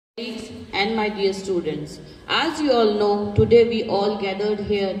And my dear students, as you all know, today we all gathered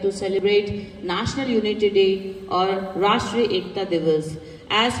here to celebrate National Unity Day or Rashtriya Ekta Diwas.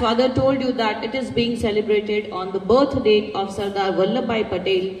 As Father told you that it is being celebrated on the birth date of Sardar Vallabhbhai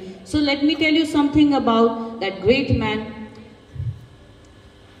Patel. So let me tell you something about that great man.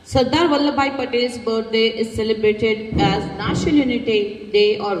 Sardar Vallabhbhai Patel's birthday is celebrated as National Unity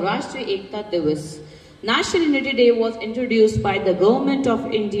Day or Rashtriya Ekta Diwas. National Unity Day was introduced by the Government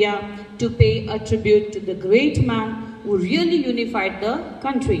of India to pay a tribute to the great man who really unified the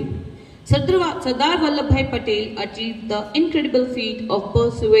country. Sardar Vallabhbhai Patel achieved the incredible feat of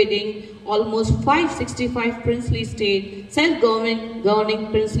persuading almost 565 princely states,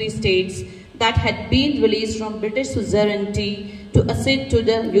 self-governing princely states that had been released from British suzerainty to accede to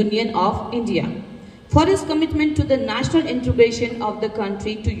the Union of India. For his commitment to the national integration of the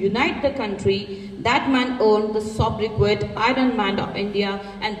country, to unite the country, that man earned the sobriquet Iron Man of India,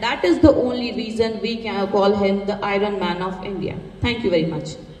 and that is the only reason we can call him the Iron Man of India. Thank you very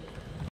much.